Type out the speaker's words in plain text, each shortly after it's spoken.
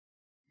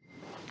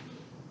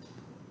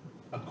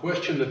A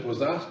question that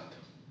was asked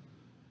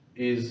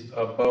is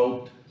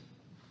about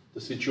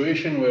the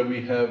situation where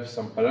we have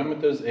some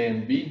parameters A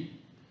and B,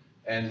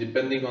 and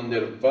depending on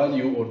their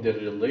value or their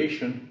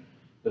relation,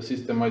 the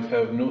system might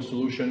have no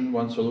solution,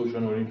 one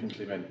solution, or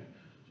infinitely many.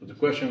 So the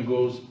question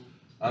goes,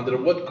 under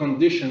what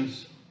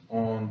conditions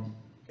on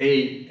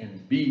A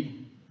and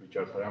B, which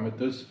are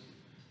parameters,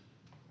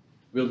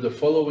 will the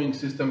following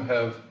system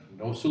have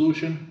no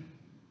solution,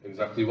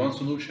 exactly one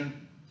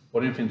solution,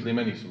 or infinitely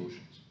many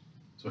solutions?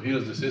 So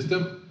here's the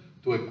system,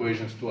 two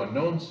equations, two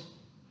unknowns.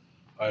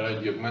 I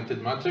write the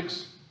augmented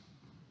matrix,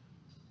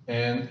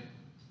 and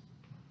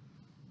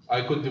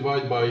I could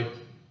divide by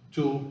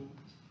 2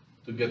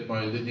 to get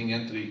my leading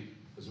entry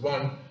as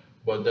 1,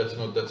 but that's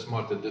not that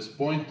smart at this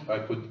point. I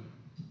could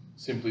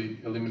simply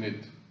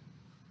eliminate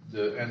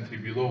the entry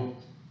below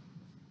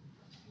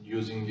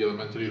using the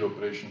elementary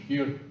operation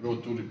here, row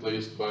 2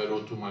 replaced by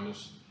row 2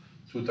 minus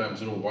 2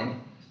 times row 1,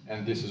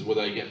 and this is what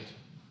I get.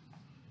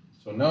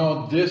 So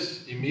now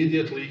this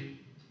immediately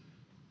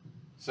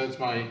sets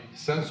my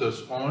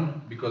sensors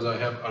on because I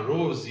have a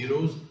row of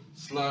zeros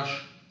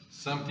slash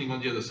something on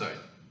the other side.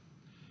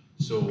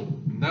 So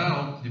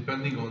now,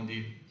 depending on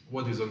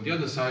what is on the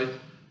other side,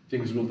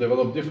 things will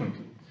develop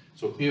differently.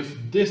 So if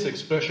this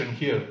expression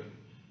here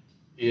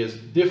is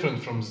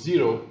different from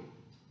 0,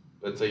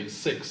 let's say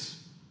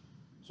 6,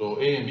 so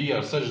A and B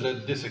are such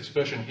that this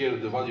expression here,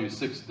 the value is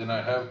 6, then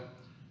I have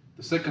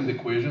the second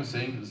equation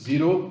saying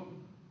 0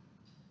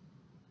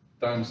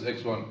 times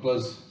x1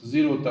 plus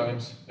 0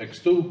 times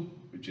x2,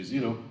 which is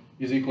 0,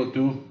 is equal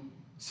to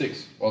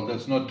 6. Well,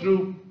 that's not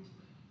true.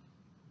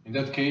 In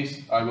that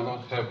case, I will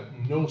not have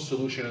no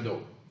solution at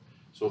all.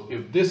 So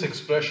if this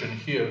expression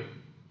here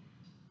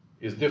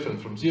is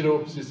different from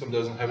 0, the system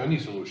doesn't have any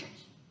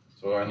solutions.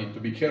 So I need to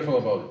be careful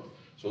about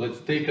it. So let's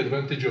take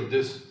advantage of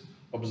this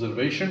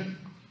observation.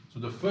 So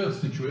the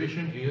first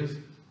situation is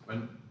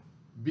when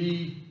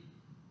B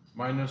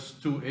minus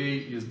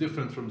 2a is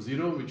different from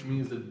 0, which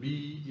means that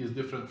B is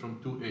different from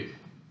 2a.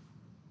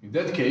 In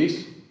that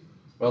case,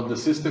 well, the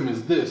system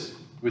is this,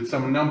 with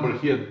some number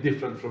here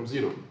different from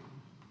 0.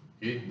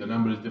 Okay, the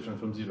number is different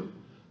from 0.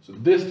 So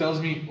this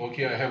tells me,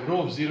 okay, I have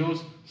row of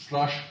zeros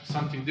slash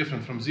something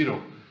different from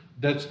 0.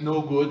 That's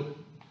no good.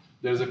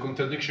 There's a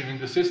contradiction in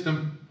the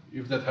system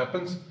if that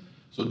happens.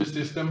 So this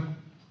system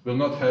will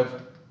not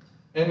have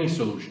any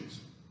solutions.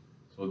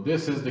 So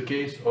this is the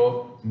case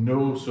of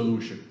no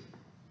solution,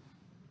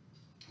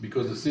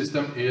 because the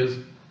system is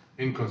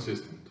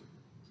inconsistent.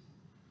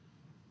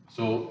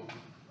 So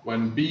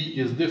when B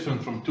is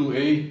different from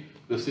 2a,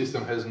 the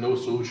system has no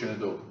solution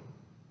at all.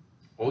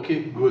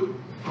 Okay, good.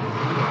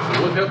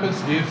 So what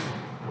happens if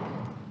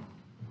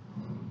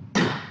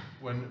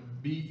when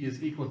B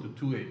is equal to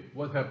 2a?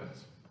 What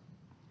happens?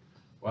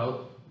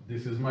 Well,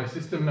 this is my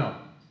system now.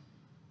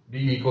 B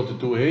equal to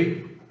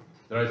 2a,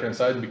 the right hand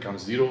side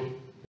becomes 0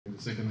 in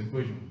the second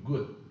equation.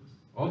 Good.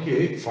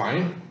 Okay,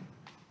 fine.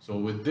 So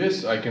with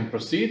this I can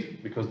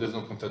proceed because there's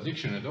no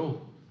contradiction at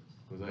all,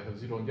 because I have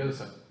 0 on the other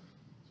side.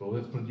 So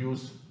let's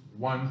produce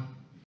 1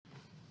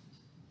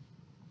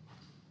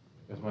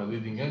 as my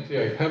leading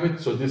entry. I have it.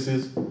 So this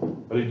is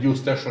a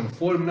reduced echelon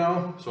form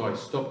now. So I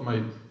stop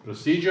my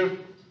procedure.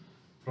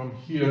 From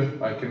here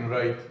I can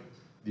write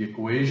the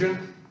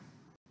equation,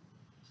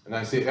 and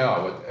I say,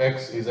 but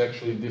x is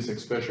actually this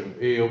expression,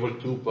 a over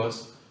 2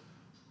 plus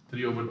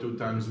 3 over 2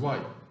 times y,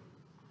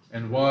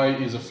 and y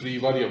is a free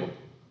variable.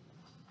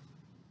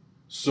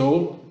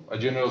 So a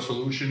general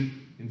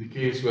solution in the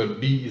case where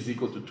b is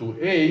equal to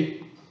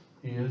 2a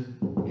is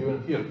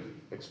given here.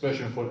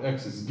 Expression for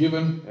x is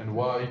given, and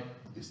y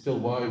is still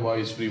y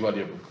is free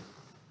variable.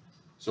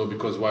 So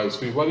because y is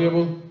free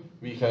variable,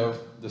 we have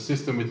the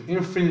system with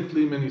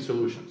infinitely many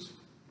solutions.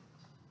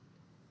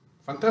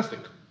 Fantastic.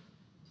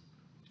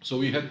 So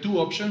we had two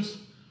options: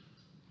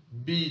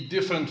 b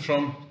different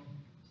from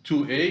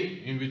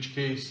 2a, in which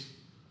case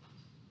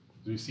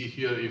we see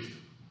here if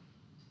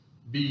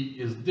b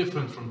is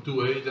different from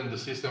 2a, then the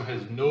system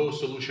has no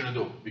solution at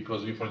all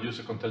because we produce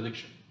a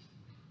contradiction.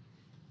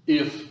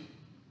 If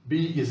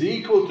b is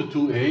equal to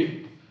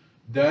 2a,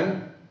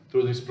 then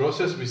through this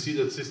process we see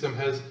that the system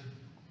has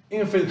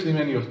infinitely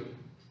many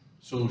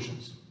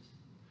solutions.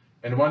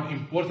 And one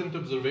important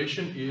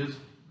observation is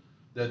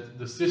that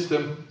the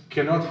system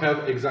cannot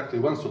have exactly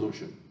one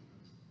solution.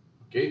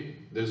 Okay?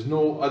 There's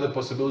no other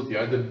possibility.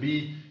 Either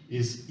b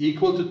is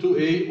equal to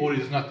 2a or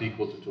is not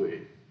equal to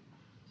 2a.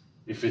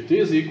 If it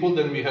is equal,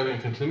 then we have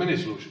infinitely many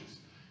solutions.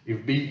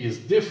 If b is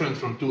different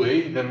from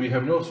 2a, then we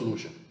have no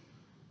solution.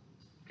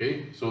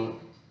 Okay? So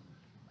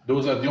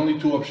those are the only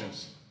two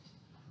options.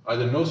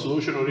 Either no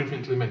solution or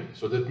infinitely many.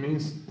 So that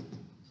means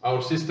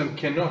our system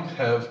cannot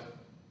have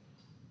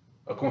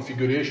a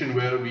configuration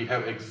where we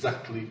have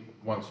exactly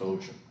one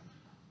solution.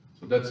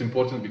 So that's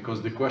important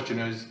because the question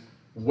is,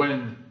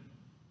 when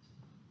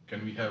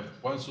can we have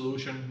one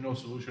solution, no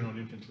solution, or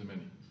infinitely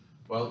many?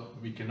 Well,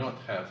 we cannot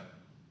have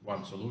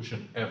one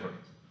solution ever.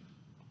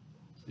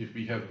 If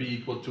we have b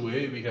equal to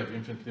a, we have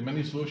infinitely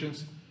many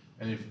solutions,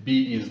 and if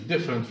b is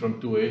different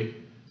from 2a,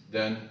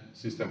 then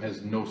system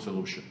has no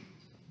solution.